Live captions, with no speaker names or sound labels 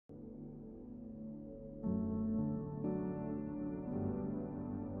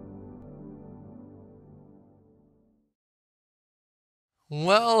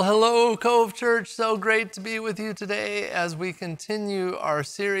Well, hello, Cove Church. So great to be with you today as we continue our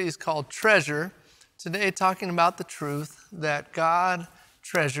series called Treasure. Today, talking about the truth that God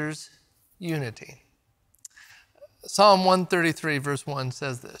treasures unity. Psalm 133, verse 1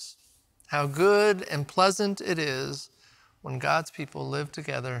 says this: "How good and pleasant it is when God's people live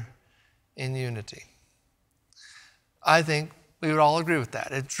together in unity." I think we would all agree with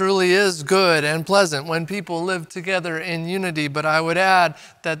that. It truly is good and pleasant when people live together in unity, but I would add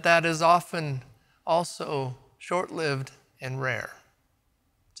that that is often also short-lived and rare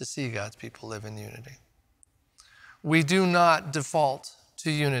to see God's people live in unity. We do not default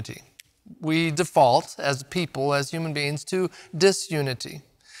to unity. We default as people, as human beings, to disunity.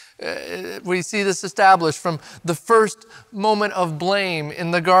 We see this established from the first moment of blame in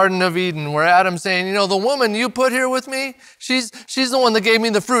the Garden of Eden, where Adam's saying, the woman you put here with me, she's the one that gave me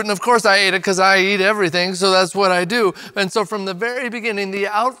the fruit, and of course I ate it because I eat everything, so that's what I do. And so from the very beginning, the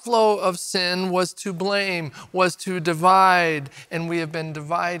outflow of sin was to blame, was to divide, and we have been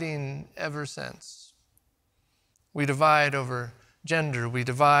dividing ever since. We divide over gender, we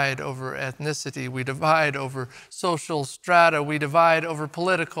divide over ethnicity, we divide over social strata, we divide over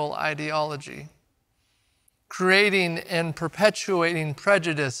political ideology, creating and perpetuating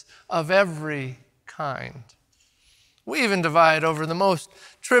prejudice of every kind. We even divide over the most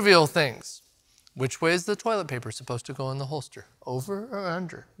trivial things. Which way is the toilet paper supposed to go in the holster? Over or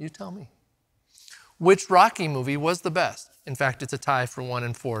under? You tell me. Which Rocky movie was the best? In fact, it's a tie for 1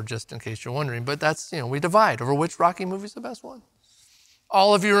 and 4, just in case you're wondering. But that's, we divide over which Rocky movie is the best one.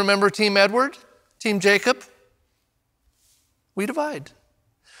 All of you remember Team Edward, Team Jacob? We divide.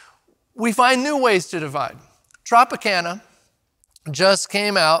 We find new ways to divide. Tropicana just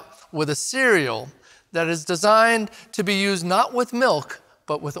came out with a cereal that is designed to be used not with milk,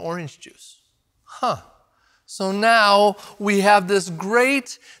 but with orange juice. So now we have this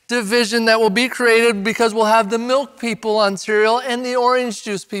great division that will be created because we'll have the milk people on cereal and the orange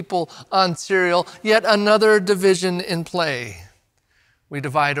juice people on cereal. Yet another division in play. We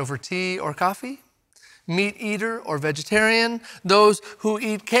divide over tea or coffee, meat eater or vegetarian, those who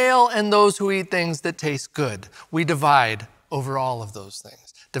eat kale and those who eat things that taste good. We divide over all of those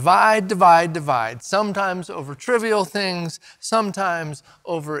things. Divide, divide, divide. Sometimes over trivial things, sometimes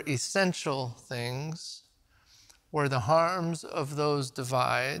over essential things, where the harms of those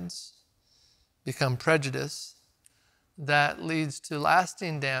divides become prejudice that leads to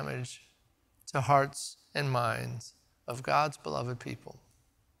lasting damage to hearts and minds of God's beloved people.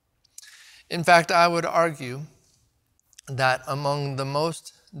 In fact, I would argue that among the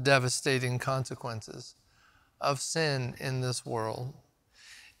most devastating consequences of sin in this world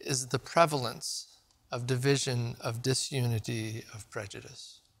is the prevalence of division, of disunity, of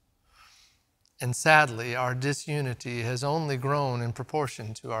prejudice. And sadly, our disunity has only grown in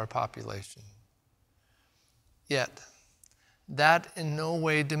proportion to our population. Yet, that in no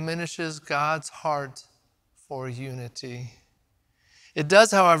way diminishes God's heart for unity. It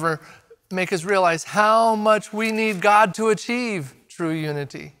does, however, make us realize how much we need God to achieve true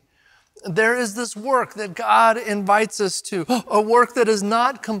unity. There is this work that God invites us to, a work that is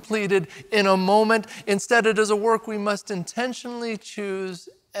not completed in a moment. Instead, it is a work we must intentionally choose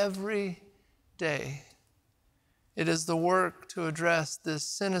every day. It is the work to address this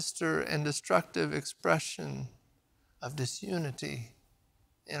sinister and destructive expression of disunity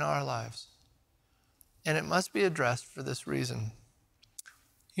in our lives. And it must be addressed for this reason.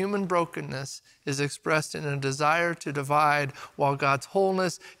 Human brokenness is expressed in a desire to divide, while God's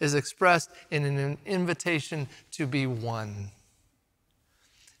wholeness is expressed in an invitation to be one.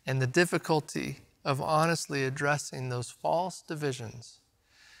 And the difficulty of honestly addressing those false divisions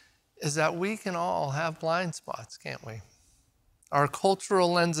is that we can all have blind spots, can't we? Our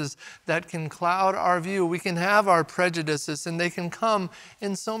cultural lenses that can cloud our view. We can have our prejudices, and they can come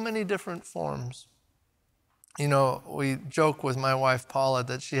in so many different forms. We joke with my wife, Paula,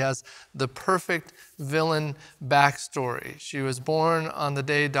 that she has the perfect villain backstory. She was born on the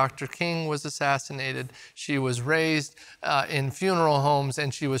day Dr. King was assassinated. She was raised in funeral homes,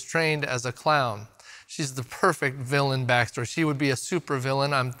 and she was trained as a clown. She's the perfect villain backstory. She would be a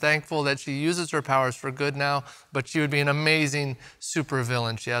supervillain. I'm thankful that she uses her powers for good now, but she would be an amazing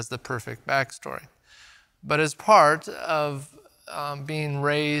supervillain. She has the perfect backstory. But as part of being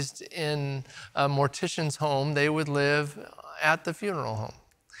raised in a mortician's home, they would live at the funeral home.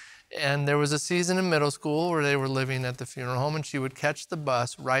 And there was a season in middle school where they were living at the funeral home, and she would catch the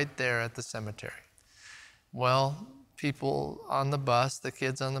bus right there at the cemetery. Well, people on the bus, the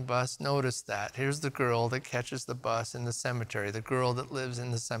kids on the bus, noticed that. Here's the girl that catches the bus in the cemetery, the girl that lives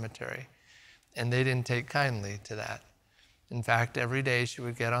in the cemetery. And they didn't take kindly to that. In fact, every day she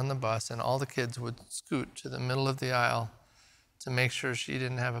would get on the bus and all the kids would scoot to the middle of the aisle to make sure she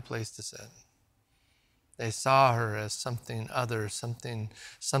didn't have a place to sit. They saw her as something other, something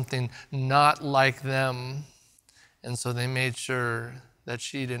not like them. And so they made sure that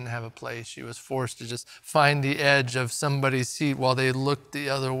she didn't have a place. She was forced to just find the edge of somebody's seat while they looked the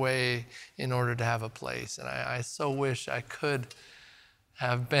other way in order to have a place. And I so wish I could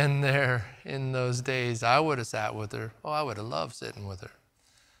have been there in those days. I would have sat with her. Oh, I would have loved sitting with her.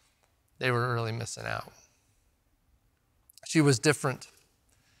 They were really missing out. She was different.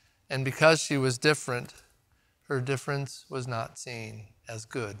 And because she was different, her difference was not seen as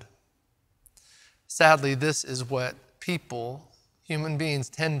good. Sadly, this is what people, human beings,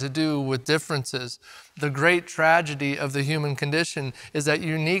 tend to do with differences. The great tragedy of the human condition is that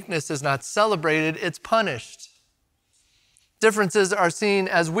uniqueness is not celebrated, it's punished. Differences are seen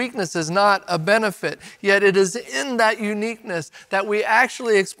as weaknesses, not a benefit. Yet it is in that uniqueness that we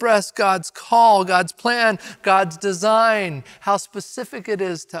actually express God's call, God's plan, God's design, how specific it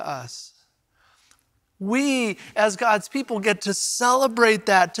is to us. We, as God's people, get to celebrate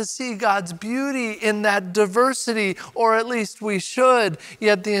that, to see God's beauty in that diversity, or at least we should.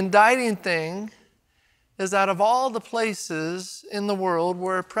 Yet the indicting thing is that of all the places in the world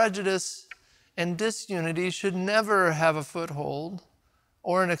where prejudice and disunity should never have a foothold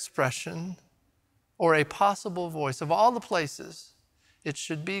or an expression or a possible voice, of all the places, it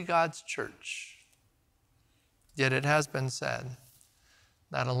should be God's church. Yet it has been said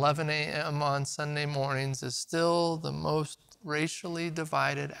that 11 a.m. on Sunday mornings is still the most racially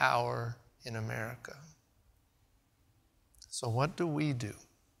divided hour in America. So what do we do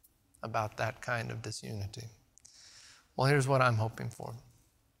about that kind of disunity? Well, here's what I'm hoping for.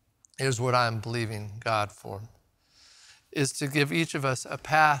 Here's what I'm believing God for, is to give each of us a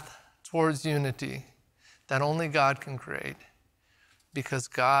path towards unity that only God can create, because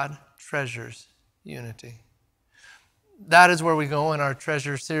God treasures unity. That is where we go in our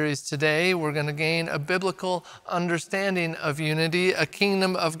treasure series today. We're going to gain a biblical understanding of unity, a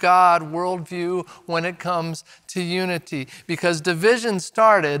kingdom of God worldview when it comes to unity. Because division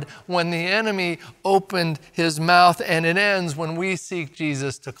started when the enemy opened his mouth, and it ends when we seek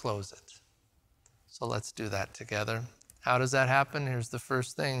Jesus to close it. So let's do that together. How does that happen? Here's the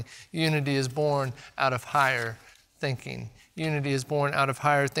first thing. Unity is born out of higher thinking. Unity is born out of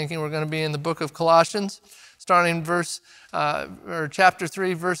higher thinking. We're going to be in the book of Colossians, starting chapter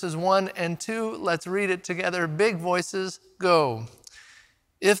 3, verses 1 and 2. Let's read it together. Big voices, go.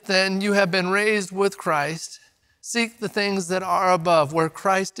 If then you have been raised with Christ, seek the things that are above, where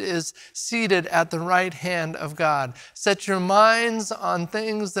Christ is seated at the right hand of God. Set your minds on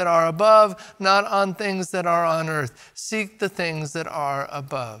things that are above, not on things that are on earth. Seek the things that are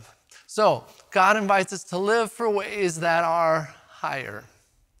above. So, God invites us to live for ways that are higher.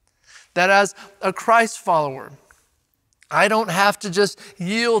 That as a Christ follower, I don't have to just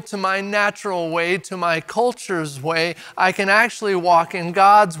yield to my natural way, to my culture's way. I can actually walk in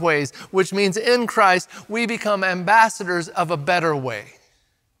God's ways, which means in Christ, we become ambassadors of a better way,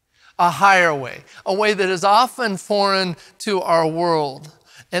 a higher way, a way that is often foreign to our world.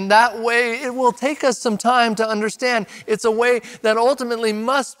 And that way, it will take us some time to understand. It's a way that ultimately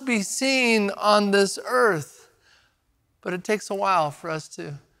must be seen on this earth. But it takes a while for us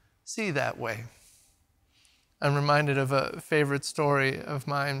to see that way. I'm reminded of a favorite story of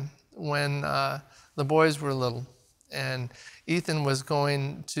mine when the boys were little and Ethan was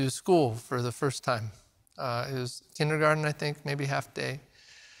going to school for the first time. It was kindergarten, I think, maybe half day.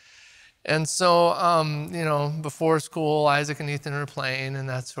 And so, before school, Isaac and Ethan are playing and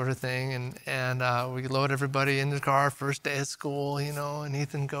that sort of thing. And we load everybody in the car, first day of school, and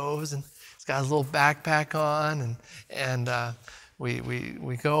Ethan goes and he's got his little backpack on and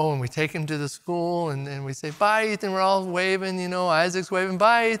we go and we take him to the school and we say, bye, Ethan. We're all waving, Isaac's waving,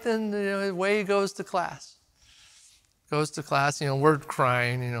 bye, Ethan. Away he goes to class. Goes to class, we're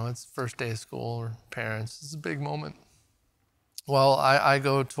crying, it's the first day of school, we're parents. It's a big moment. Well, I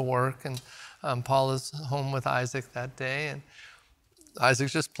go to work and Paul is home with Isaac that day, and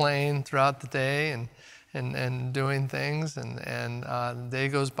Isaac's just playing throughout the day and doing things, and the day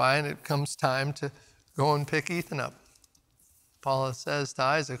goes by and it comes time to go and pick Ethan up. Paula says to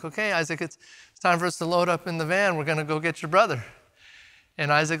Isaac, okay, Isaac, it's time for us to load up in the van. We're going to go get your brother.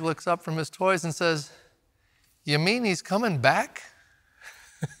 And Isaac looks up from his toys and says, you mean he's coming back?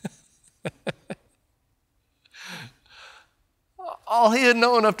 All he had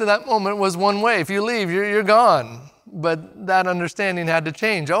known up to that moment was one way. If you leave, you're gone. But that understanding had to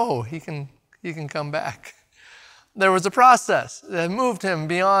change. Oh, he can come back. There was a process that moved him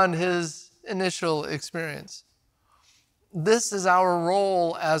beyond his initial experience. This is our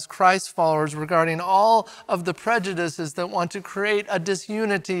role as Christ followers regarding all of the prejudices that want to create a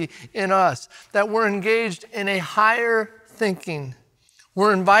disunity in us, that we're engaged in a higher thinking.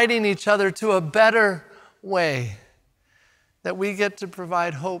 We're inviting each other to a better way, that we get to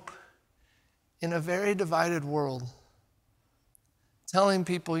provide hope in a very divided world. Telling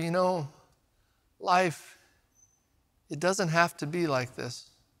people, life, it doesn't have to be like this.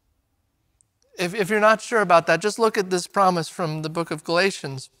 If you're not sure about that, just look at this promise from the book of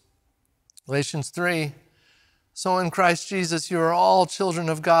Galatians. Galatians 3. So in Christ Jesus, you are all children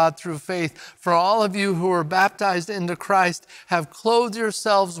of God through faith. For all of you who are baptized into Christ have clothed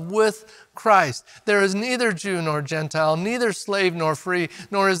yourselves with Christ. There is neither Jew nor Gentile, neither slave nor free,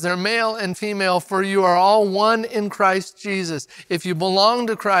 nor is there male and female, for you are all one in Christ Jesus. If you belong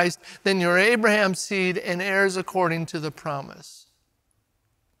to Christ, then you're Abraham's seed and heirs according to the promise.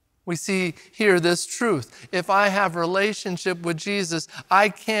 We see here this truth. If I have relationship with Jesus, I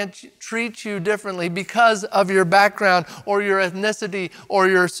can't treat you differently because of your background or your ethnicity or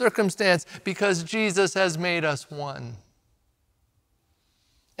your circumstance, because Jesus has made us one.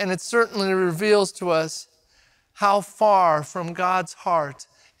 And it certainly reveals to us how far from God's heart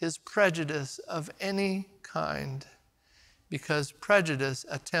is prejudice of any kind, because prejudice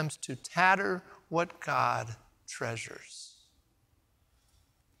attempts to tatter what God treasures.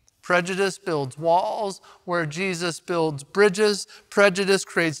 Prejudice builds walls where Jesus builds bridges. Prejudice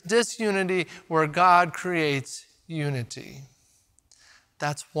creates disunity where God creates unity.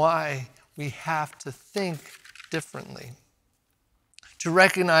 That's why we have to think differently. To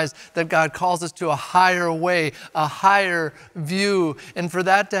recognize that God calls us to a higher way, a higher view. And for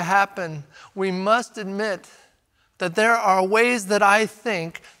that to happen, we must admit that there are ways that I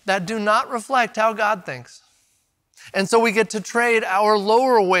think that do not reflect how God thinks. And so we get to trade our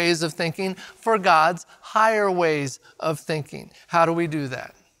lower ways of thinking for God's higher ways of thinking. How do we do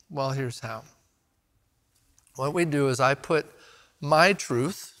that? Well, here's how. What we do is I put my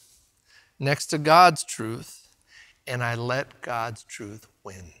truth next to God's truth, and I let God's truth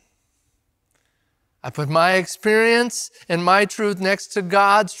win. I put my experience and my truth next to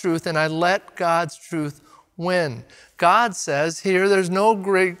God's truth, and I let God's truth win. God says here there's no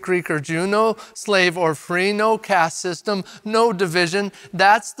Greek or Jew, no slave or free, no caste system, no division.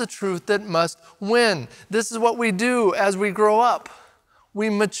 That's the truth that must win. This is what we do as we grow up. We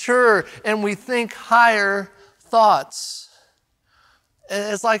mature and we think higher thoughts.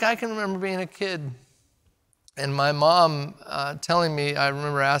 It's like I can remember being a kid and my mom telling me, I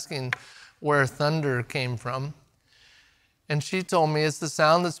remember asking where thunder came from. And she told me it's the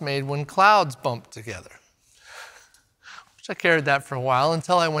sound that's made when clouds bump together. I carried that for a while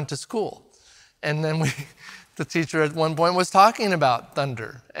until I went to school. And then the teacher at one point was talking about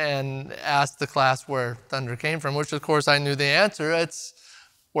thunder and asked the class where thunder came from, which of course I knew the answer. It's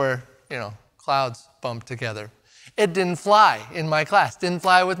where, clouds bump together. It didn't fly in my class, didn't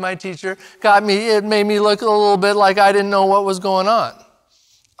fly with my teacher. It made me look a little bit like I didn't know what was going on.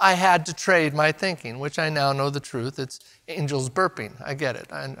 I had to trade my thinking, which I now know the truth. It's angels burping. I get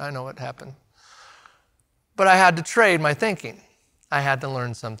it. I know what happened. But I had to trade my thinking. I had to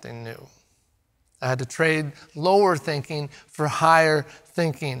learn something new. I had to trade lower thinking for higher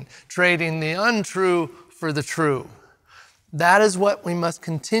thinking, trading the untrue for the true. That is what we must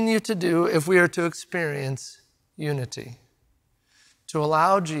continue to do if we are to experience unity, to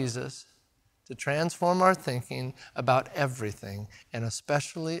allow Jesus to transform our thinking about everything, and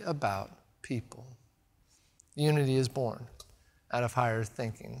especially about people. Unity is born out of higher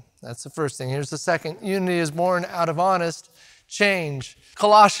thinking. That's the first thing. Here's the second. Unity is born out of honest change.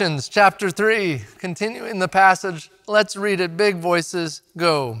 Colossians chapter 3, continuing the passage. Let's read it. Big voices,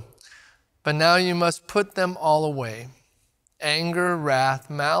 go. But now you must put them all away. Anger, wrath,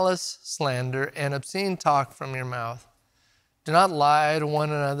 malice, slander, and obscene talk from your mouth. Do not lie to one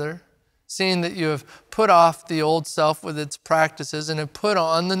another, seeing that you have put off the old self with its practices and have put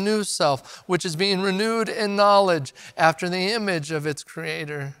on the new self, which is being renewed in knowledge after the image of its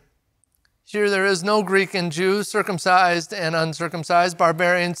creator. Here there is no Greek and Jew, circumcised and uncircumcised,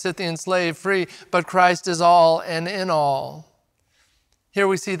 barbarian, Scythian, slave, free, but Christ is all and in all. Here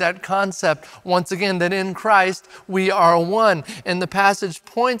we see that concept once again, that in Christ we are one. And the passage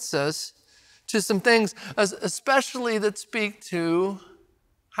points us to some things, especially that speak to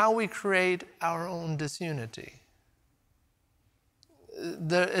how we create our own disunity.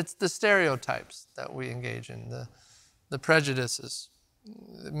 It's the stereotypes that we engage in, the prejudices.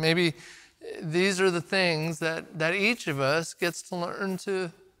 Maybe these are the things that each of us gets to learn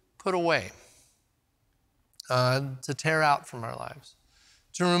to put away, to tear out from our lives,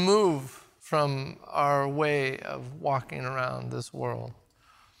 to remove from our way of walking around this world.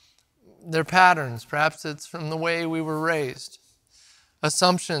 They're patterns. Perhaps it's from the way we were raised,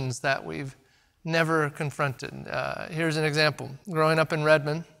 assumptions that we've never confronted. Here's an example. Growing up in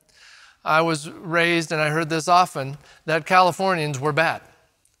Redmond, I was raised, and I heard this often, that Californians were bad.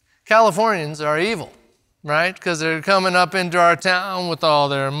 Californians are evil, right? Because they're coming up into our town with all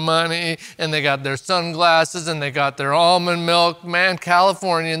their money, and they got their sunglasses, and they got their almond milk. Man,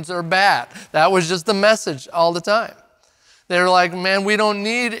 Californians are bad. That was just the message all the time. They were like, man, we don't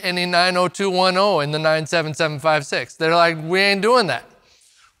need any 90210 in the 97756. They're like, we ain't doing that.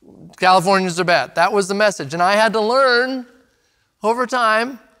 Californians are bad. That was the message. And I had to learn over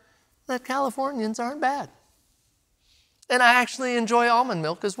time that Californians aren't bad. And I actually enjoy almond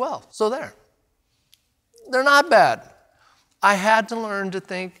milk as well. So there. They're not bad. I had to learn to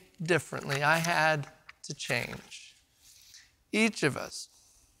think differently. I had to change. Each of us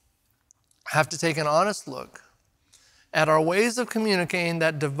have to take an honest look at our ways of communicating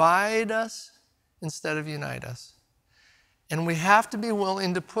that divide us instead of unite us. And we have to be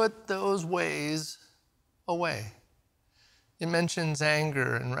willing to put those ways away. It mentions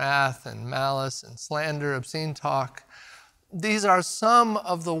anger and wrath and malice and slander, obscene talk. These are some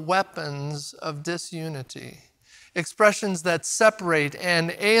of the weapons of disunity, expressions that separate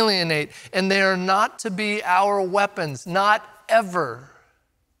and alienate, and they are not to be our weapons, not ever.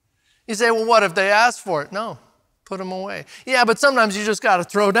 You say, well, what if they ask for it? No, put them away. Yeah, but sometimes you just got to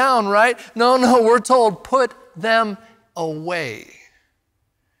throw down, right? No, we're told put them away.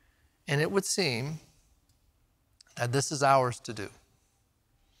 And it would seem that this is ours to do.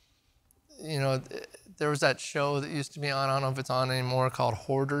 You know, there was that show that used to be on, I don't know if it's on anymore, called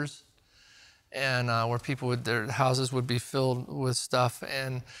Hoarders, and where people would, their houses would be filled with stuff,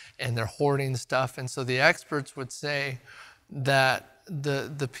 and they're hoarding stuff. And so the experts would say that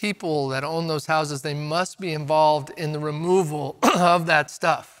the people that own those houses, they must be involved in the removal of that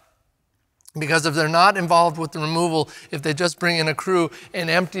stuff. Because if they're not involved with the removal, if they just bring in a crew and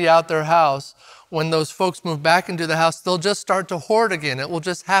empty out their house, when those folks move back into the house, they'll just start to hoard again. It will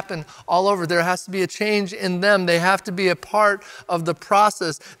just happen all over. There has to be a change in them. They have to be a part of the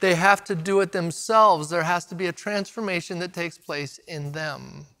process. They have to do it themselves. There has to be a transformation that takes place in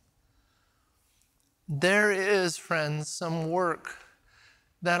them. There is, friends, some work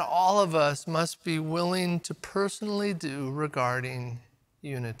that all of us must be willing to personally do regarding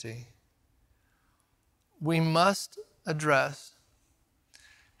unity. We must address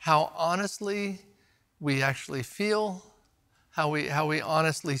how honestly we actually feel, how we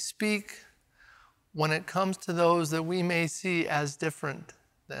honestly speak when it comes to those that we may see as different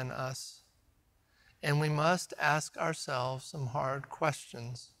than us. And we must ask ourselves some hard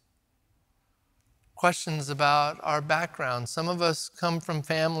questions. Questions about our background. Some of us come from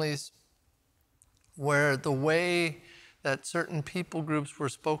families where the way that certain people groups were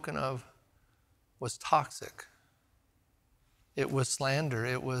spoken of was toxic. It was slander,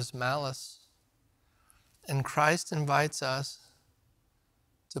 it was malice. And Christ invites us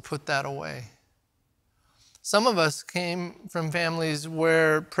to put that away. Some of us came from families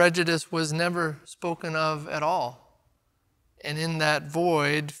where prejudice was never spoken of at all. And in that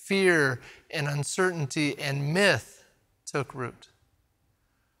void, fear and uncertainty and myth took root.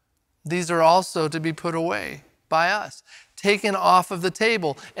 These are also to be put away by us, taken off of the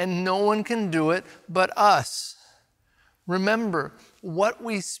table, and no one can do it but us. Remember, what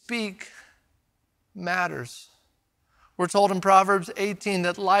we speak matters. We're told in Proverbs 18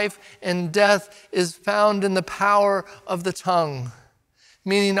 that life and death is found in the power of the tongue,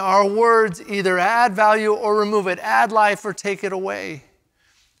 meaning our words either add value or remove it, add life or take it away.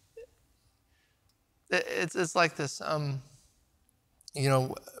 It's like this. We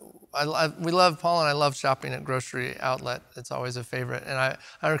love, Paul and I love shopping at Grocery Outlet. It's always a favorite. And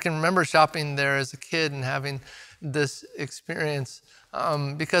I can remember shopping there as a kid and having this experience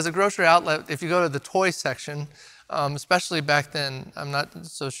because a Grocery Outlet, if you go to the toy section, especially back then, I'm not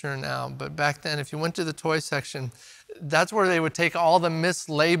so sure now, but back then, if you went to the toy section, that's where they would take all the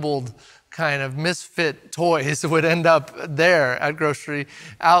mislabeled kind of misfit toys would end up there at Grocery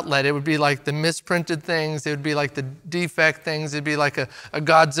Outlet. It would be like the misprinted things. It would be like the defect things. It'd be like a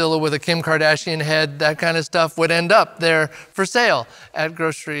Godzilla with a Kim Kardashian head. That kind of stuff would end up there for sale at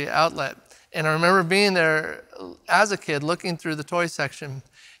Grocery Outlet. And I remember being there as a kid looking through the toy section,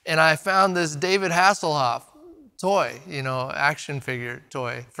 and I found this David Hasselhoff toy, action figure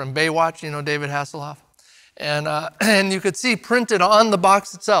toy from Baywatch, David Hasselhoff. And you could see printed on the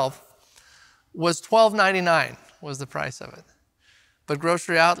box itself was $12.99 was the price of it. But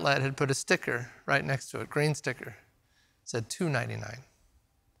Grocery Outlet had put a sticker right next to it, green sticker. It said $2.99.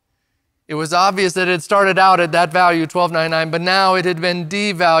 It was obvious that it started out at that value, $12.99, but now it had been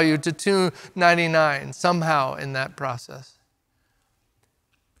devalued to $2.99 somehow in that process.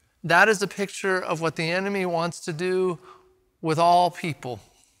 That is a picture of what the enemy wants to do with all people.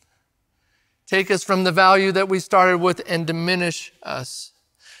 Take us from the value that we started with and diminish us.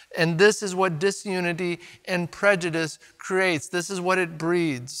 And this is what disunity and prejudice creates. This is what it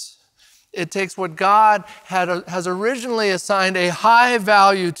breeds. It takes what God has originally assigned a high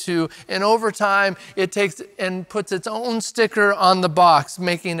value to, and over time it takes and puts its own sticker on the box,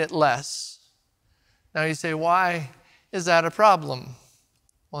 making it less. Now you say, why is that a problem?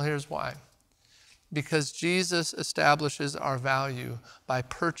 Well, here's why. Because Jesus establishes our value by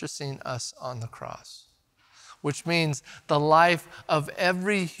purchasing us on the cross, which means the life of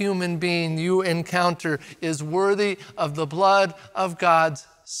every human being you encounter is worthy of the blood of God's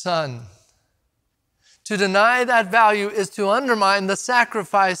Son. To deny that value is to undermine the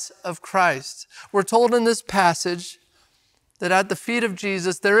sacrifice of Christ. We're told in this passage that at the feet of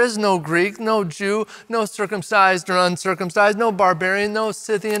Jesus, there is no Greek, no Jew, no circumcised or uncircumcised, no barbarian, no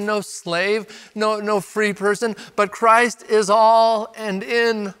Scythian, no slave, no free person, but Christ is all and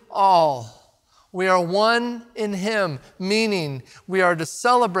in all. We are one in him, meaning we are to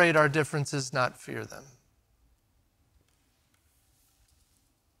celebrate our differences, not fear them.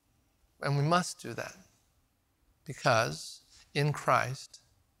 And we must do that because in Christ,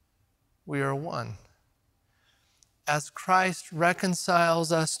 we are one. As Christ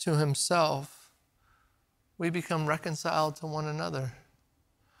reconciles us to himself, we become reconciled to one another.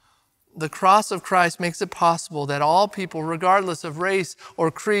 The cross of Christ makes it possible that all people, regardless of race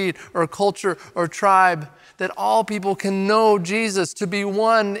or creed or culture or tribe, that all people can know Jesus, to be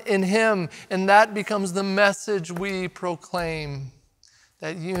one in him. And that becomes the message we proclaim,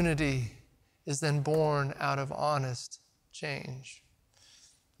 that unity is then born out of honest change.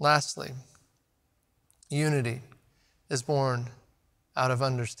 Lastly, unity is born out of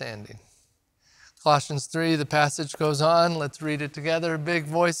understanding. Colossians 3, the passage goes on. Let's read it together. Big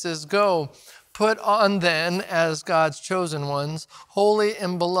voices, go. Put on then, as God's chosen ones, holy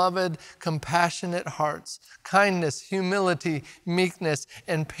and beloved, compassionate hearts, kindness, humility, meekness,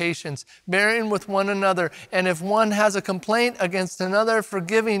 and patience, bearing with one another. And if one has a complaint against another,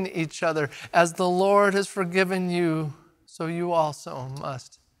 forgiving each other, as the Lord has forgiven you, so you also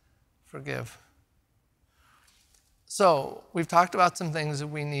must forgive. So we've talked about some things that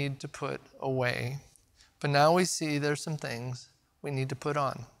we need to put away, but now we see there's some things we need to put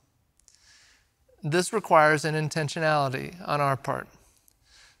on. This requires an intentionality on our part,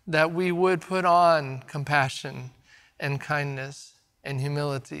 that we would put on compassion and kindness and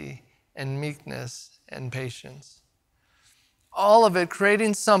humility and meekness and patience. All of it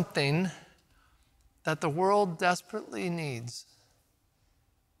creating something that the world desperately needs: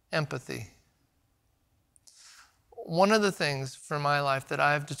 empathy. One of the things for my life that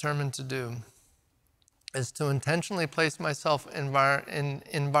I have determined to do is to intentionally place myself in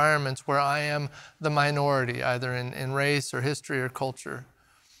environments where I am the minority, either in race or history or culture.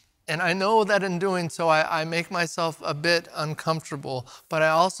 And I know that in doing so, I make myself a bit uncomfortable, but I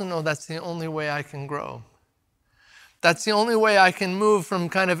also know that's the only way I can grow. That's the only way I can move from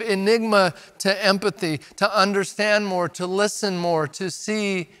kind of enigma to empathy, to understand more, to listen more, to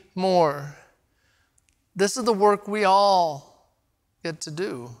see more. This is the work we all get to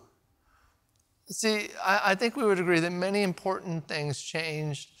do. See, I think we would agree that many important things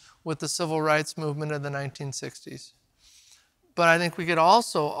changed with the civil rights movement of the 1960s. But I think we could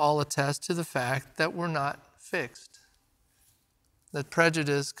also all attest to the fact that we're not fixed, that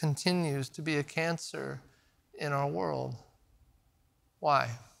prejudice continues to be a cancer in our world. Why?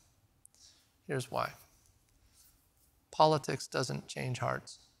 Here's why. Politics doesn't change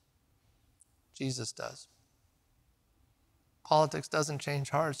hearts. Jesus does. Politics doesn't change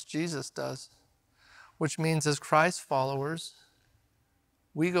hearts. Jesus does. Which means as Christ followers,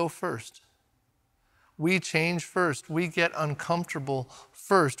 we go first. We change first. We get uncomfortable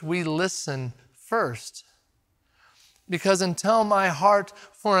first. We listen first. Because until my heart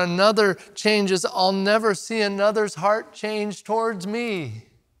for another changes, I'll never see another's heart change towards me.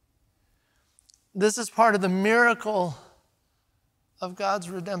 This is part of the miracle of God's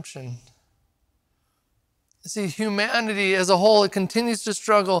redemption. See, humanity as a whole, it continues to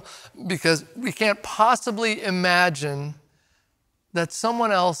struggle because we can't possibly imagine that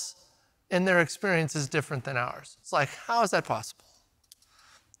someone else in their experience is different than ours. It's like, how is that possible?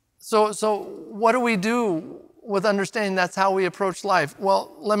 So what do we do with understanding that's how we approach life?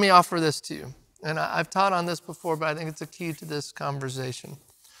 Well, let me offer this to you. And I've taught on this before, but I think it's a key to this conversation.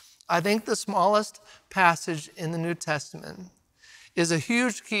 I think the smallest passage in the New Testament is a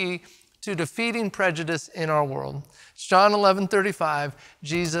huge key to defeating prejudice in our world. It's John 11:35,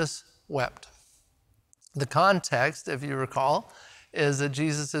 Jesus wept. The context, if you recall, is that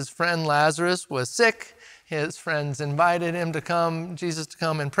Jesus' friend Lazarus was sick. His friends invited Jesus to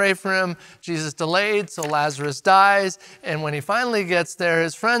come and pray for him. Jesus delayed, so Lazarus dies. And when he finally gets there,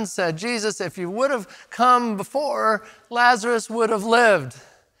 his friends said, Jesus, if you would have come before, Lazarus would have lived.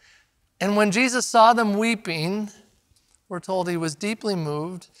 And when Jesus saw them weeping, we're told he was deeply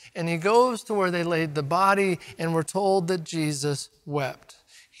moved, and he goes to where they laid the body, and we're told that Jesus wept.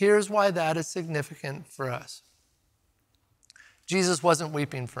 Here's why that is significant for us. Jesus wasn't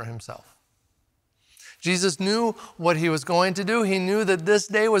weeping for himself. Jesus knew what he was going to do. He knew that this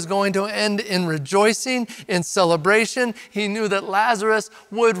day was going to end in rejoicing, in celebration. He knew that Lazarus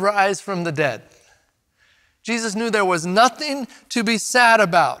would rise from the dead. Jesus knew there was nothing to be sad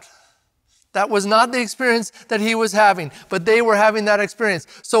about. That was not the experience that he was having, but they were having that experience.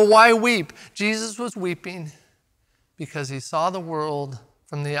 So why weep? Jesus was weeping because he saw the world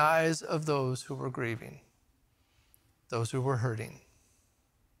from the eyes of those who were grieving, those who were hurting,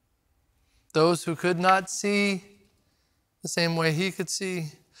 those who could not see the same way he could see,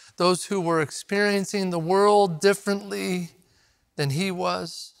 those who were experiencing the world differently than he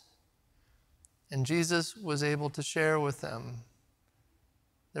was. And Jesus was able to share with them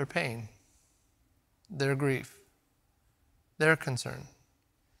their pain, their grief, their concern,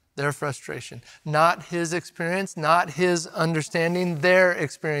 their frustration. Not his experience, not his understanding, their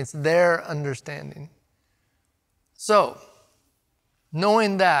experience, their understanding. So,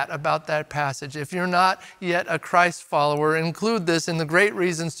 knowing that about that passage, if you're not yet a Christ follower, include this in the great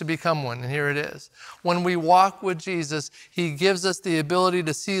reasons to become one, and here it is. When we walk with Jesus, he gives us the ability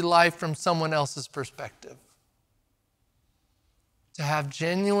to see life from someone else's perspective, to have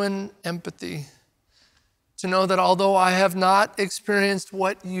genuine empathy, to know that although I have not experienced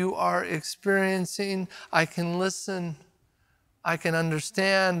what you are experiencing, I can listen, I can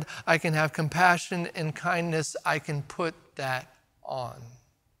understand, I can have compassion and kindness, I can put that on.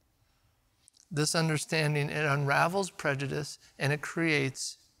 This understanding, it unravels prejudice and it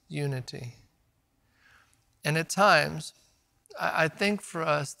creates unity. And at times, I think for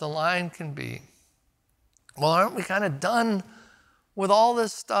us, the line can be, well, aren't we kind of done with all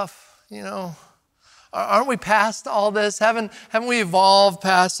this stuff, you know? Aren't we past all this? Haven't we evolved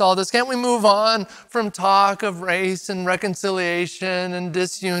past all this? Can't we move on from talk of race and reconciliation and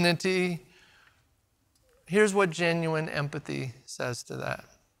disunity? Here's what genuine empathy says to that.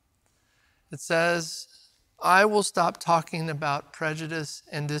 It says, I will stop talking about prejudice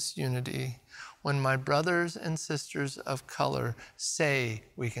and disunity when my brothers and sisters of color say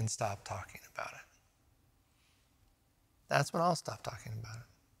we can stop talking about it. That's when I'll stop talking about it.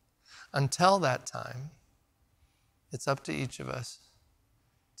 Until that time, it's up to each of us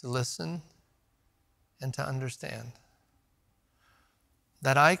to listen and to understand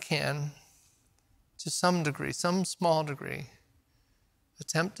that I can, to some degree, some small degree,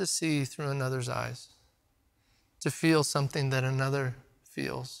 attempt to see through another's eyes, to feel something that another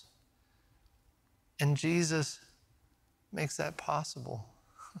feels. And Jesus makes that possible.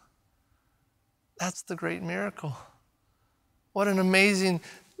 That's the great miracle. What an amazing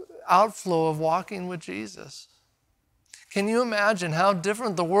outflow of walking with Jesus. Can you imagine how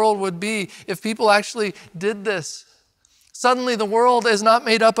different the world would be if people actually did this? Suddenly the world is not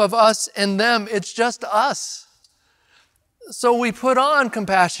made up of us and them, it's just us. So we put on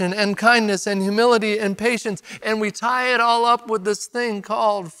compassion and kindness and humility and patience, and we tie it all up with this thing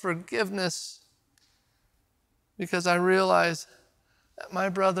called forgiveness. Because I realize that my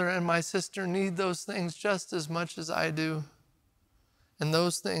brother and my sister need those things just as much as I do. And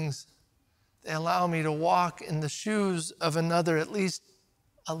those things, they allow me to walk in the shoes of another at least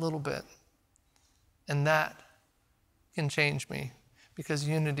a little bit. And that can change me because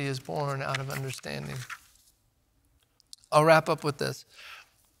unity is born out of understanding. I'll wrap up with this.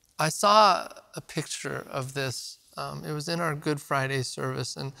 I saw a picture of this. It was in our Good Friday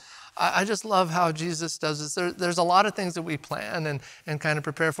service, and I just love how Jesus does this. There's a lot of things that we plan and kind of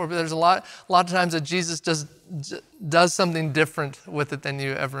prepare for, but there's a lot of times that Jesus does something different with it than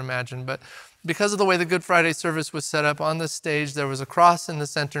you ever imagined. But because of the way the Good Friday service was set up on the stage, there was a cross in the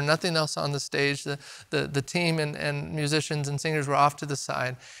center, nothing else on the stage. The team and musicians and singers were off to the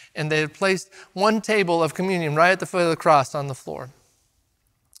side, and they had placed one table of communion right at the foot of the cross on the floor.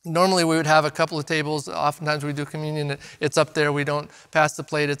 Normally we would have a couple of tables. Oftentimes we do communion, it's up there. We don't pass the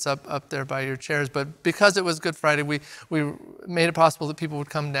plate, it's up there by your chairs. But because it was Good Friday, we made it possible that people would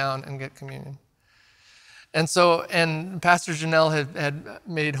come down and get communion. And Pastor Janelle had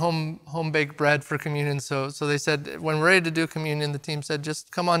made home-baked bread for communion. So they said, when we're ready to do communion, the team said,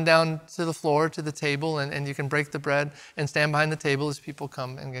 just come on down to the floor, to the table, and you can break the bread and stand behind the table as people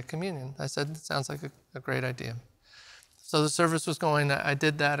come and get communion. I said, it sounds like a great idea. So the service was going. I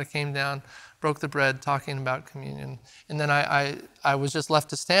did that. I came down, broke the bread, talking about communion. And then I was just left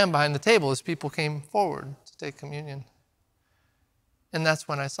to stand behind the table as people came forward to take communion. And that's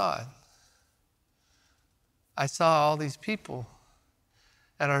when I saw it. I saw all these people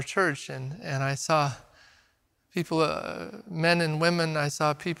at our church, and I saw people, men and women. I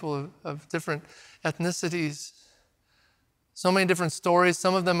saw people of different ethnicities, so many different stories.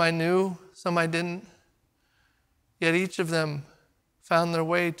 Some of them I knew, some I didn't. Yet each of them found their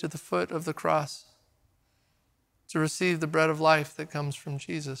way to the foot of the cross to receive the bread of life that comes from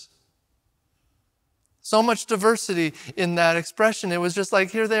Jesus. So much diversity in that expression. It was just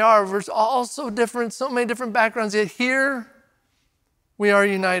like, here they are. We're all so different, so many different backgrounds, yet here we are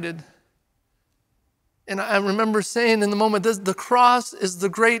united. And I remember saying in the moment, the cross is the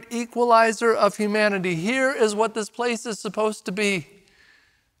great equalizer of humanity. Here is what this place is supposed to be.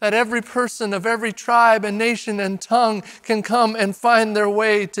 That every person of every tribe and nation and tongue can come and find their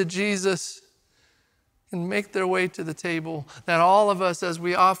way to Jesus and make their way to the table. That all of us, as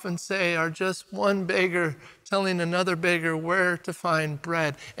we often say, are just one beggar telling another beggar where to find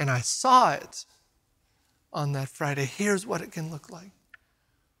bread. And I saw it on that Friday. Here's what it can look like.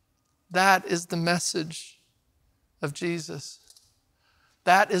 That is the message of Jesus.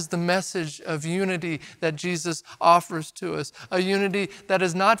 That is the message of unity that Jesus offers to us. A unity that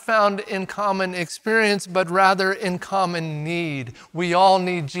is not found in common experience, but rather in common need. We all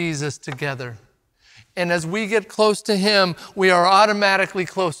need Jesus together. And as we get close to him, we are automatically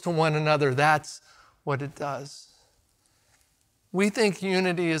close to one another. That's what it does. We think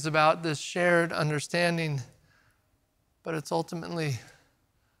unity is about this shared understanding, but it's ultimately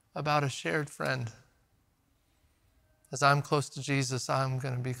about a shared friend. As I'm close to Jesus, I'm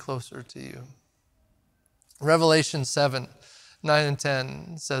going to be closer to you. Revelation 7, 9 and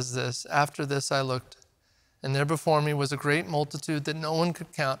 10 says this, after this I looked, and there before me was a great multitude that no one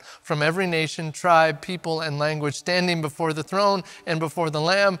could count, from every nation, tribe, people, and language, standing before the throne and before the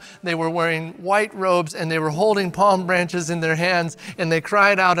Lamb. They were wearing white robes, and they were holding palm branches in their hands, and they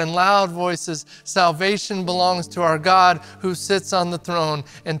cried out in loud voices, salvation belongs to our God who sits on the throne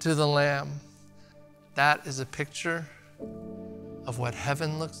and to the Lamb. That is a picture of what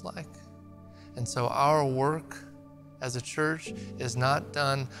heaven looks like. And so our work as a church is not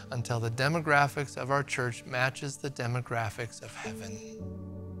done until the demographics of our church matches the demographics of heaven.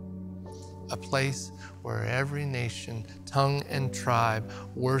 A place where every nation, tongue, and tribe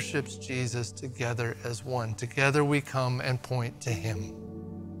worships Jesus together as one. Together we come and point to him.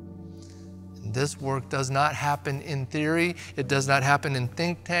 And this work does not happen in theory. It does not happen in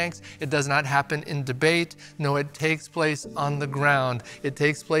think tanks. It does not happen in debate. No, it takes place on the ground. It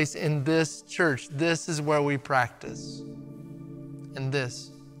takes place in this church. This is where we practice. And this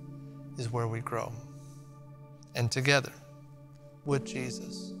is where we grow. And together with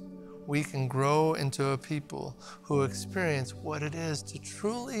Jesus, we can grow into a people who experience what it is to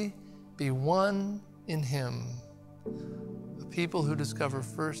truly be one in him. A people who discover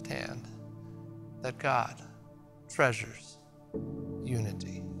firsthand that God treasures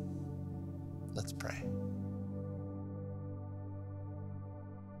unity. Let's pray.